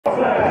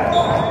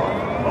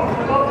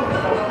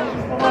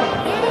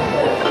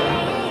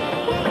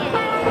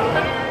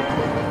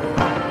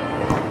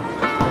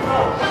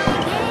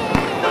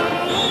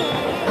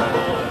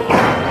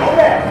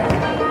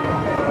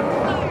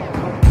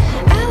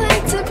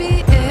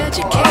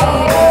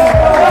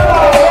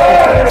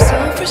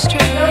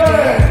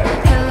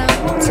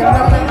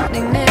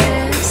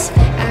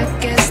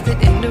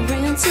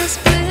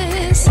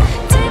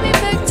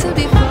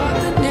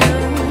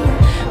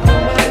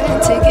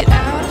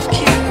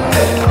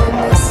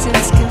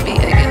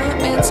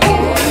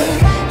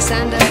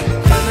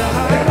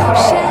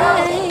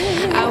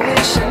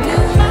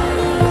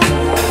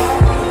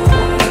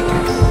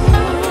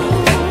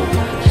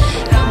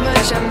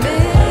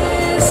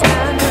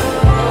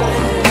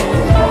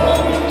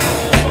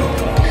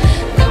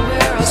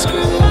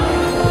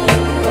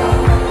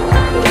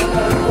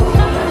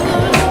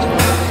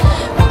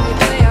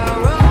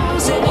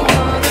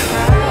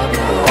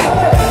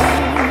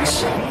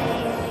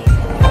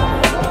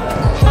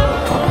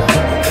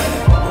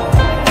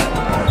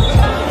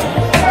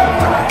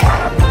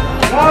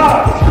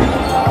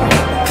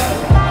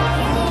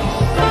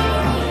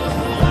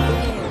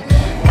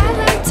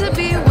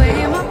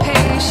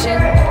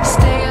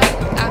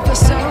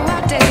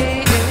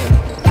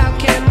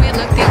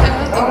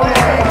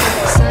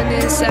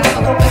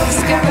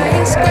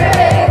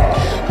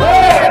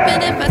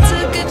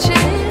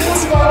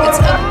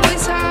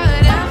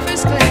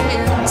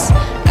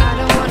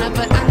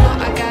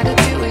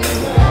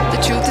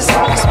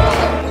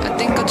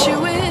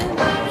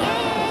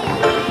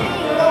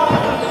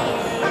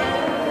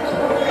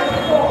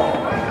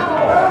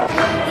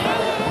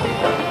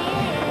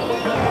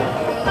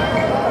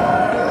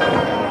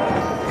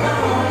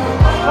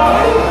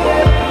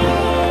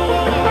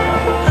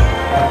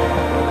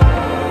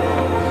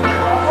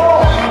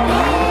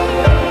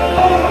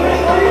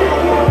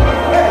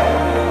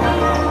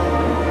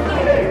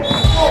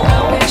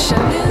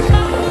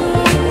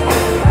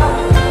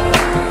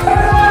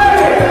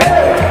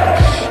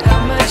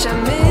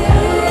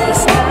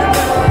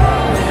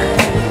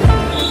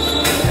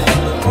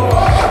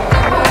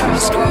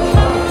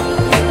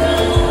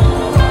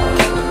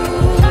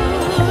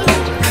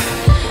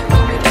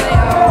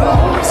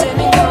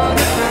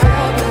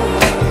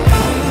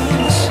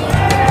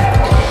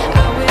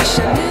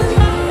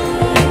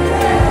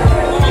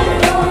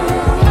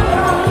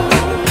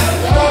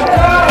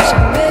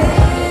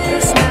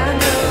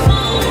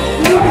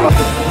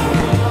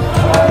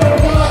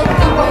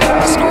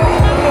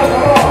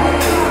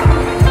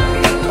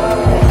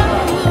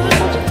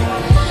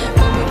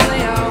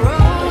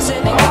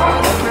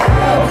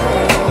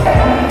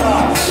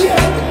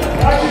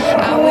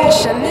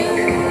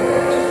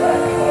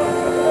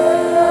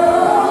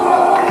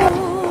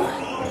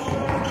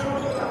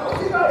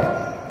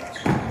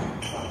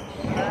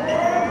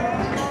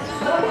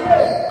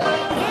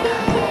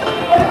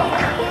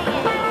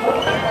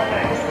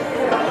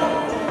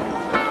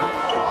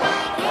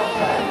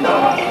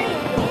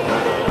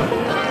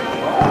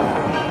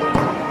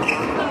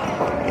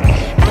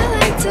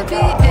to be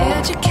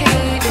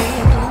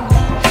educated,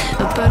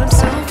 but I'm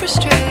so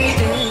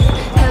frustrated.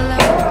 Hello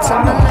to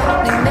my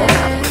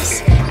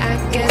loneliness. I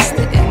guess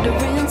the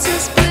endurance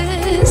is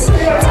bliss.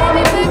 Take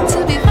me back to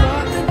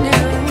before I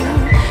knew.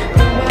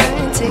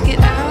 Rewind, take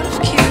it out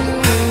of cue.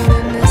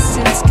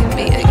 Innocence can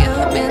be a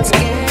young man's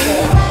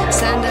game.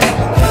 Signed up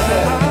for the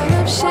hall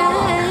of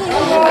shame.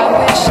 I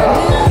wish I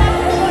knew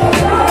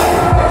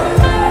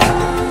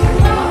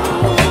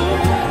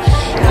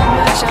how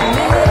much I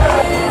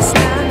miss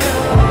not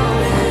knowing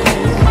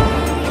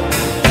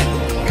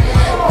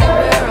that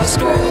we're all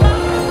screwed.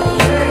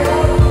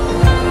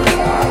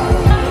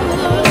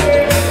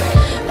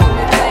 When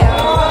we play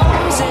our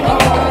roles and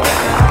ignore the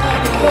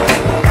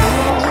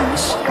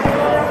obvious.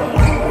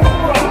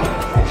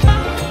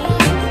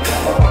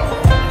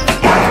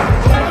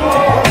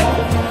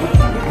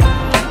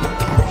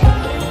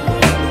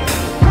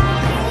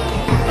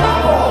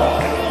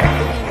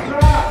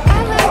 I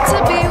like to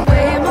be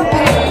way more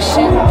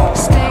patient.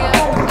 Stay up,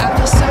 I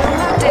feel so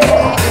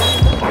outdated.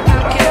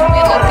 How can we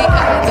look the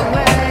other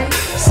way?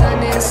 Sun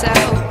is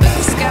out, but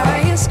the sky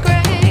is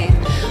gray.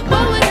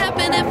 What would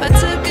happen if I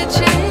took a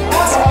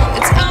chance?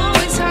 It's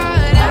always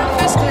hard at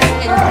first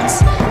glance.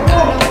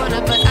 Don't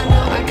wanna, but I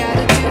know I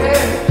gotta do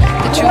it.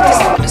 The truth is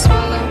hard to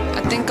swallow.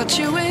 I think I'll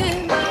chew it.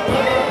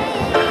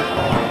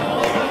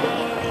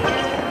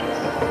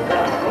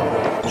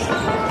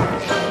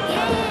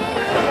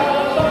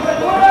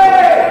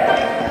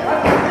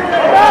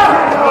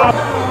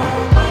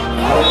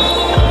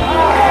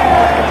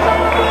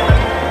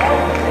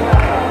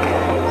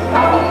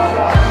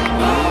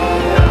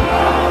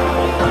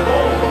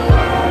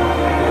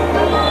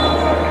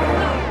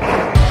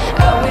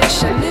 I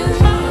wish I knew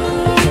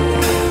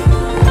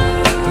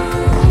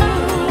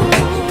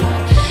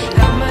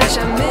how much I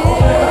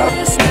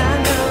miss not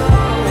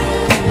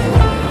knowing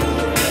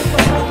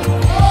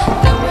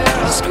that we're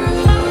all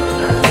screwed.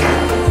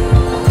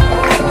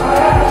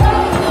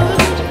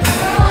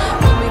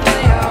 When we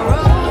play our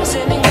roles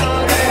and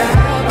ignore the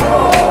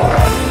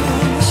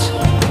problems.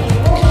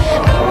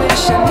 I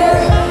wish I knew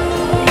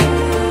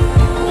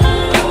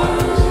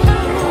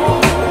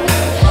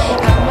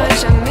how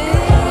much I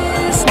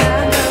miss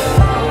not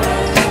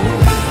knowing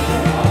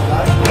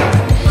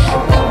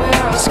that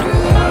we're all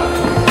screwed.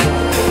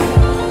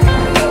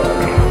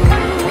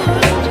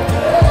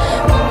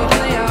 When we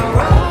play our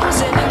roles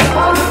and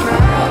ignore the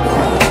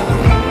problems.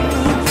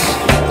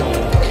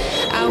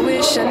 I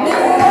wish I knew.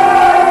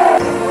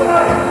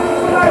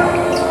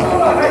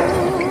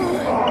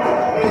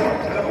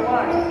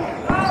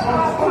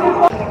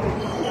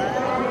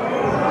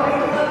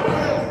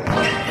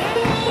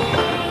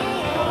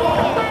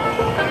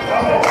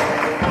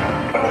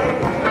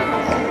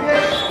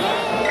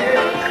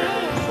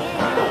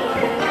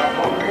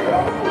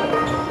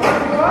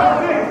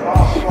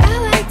 I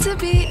like to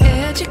be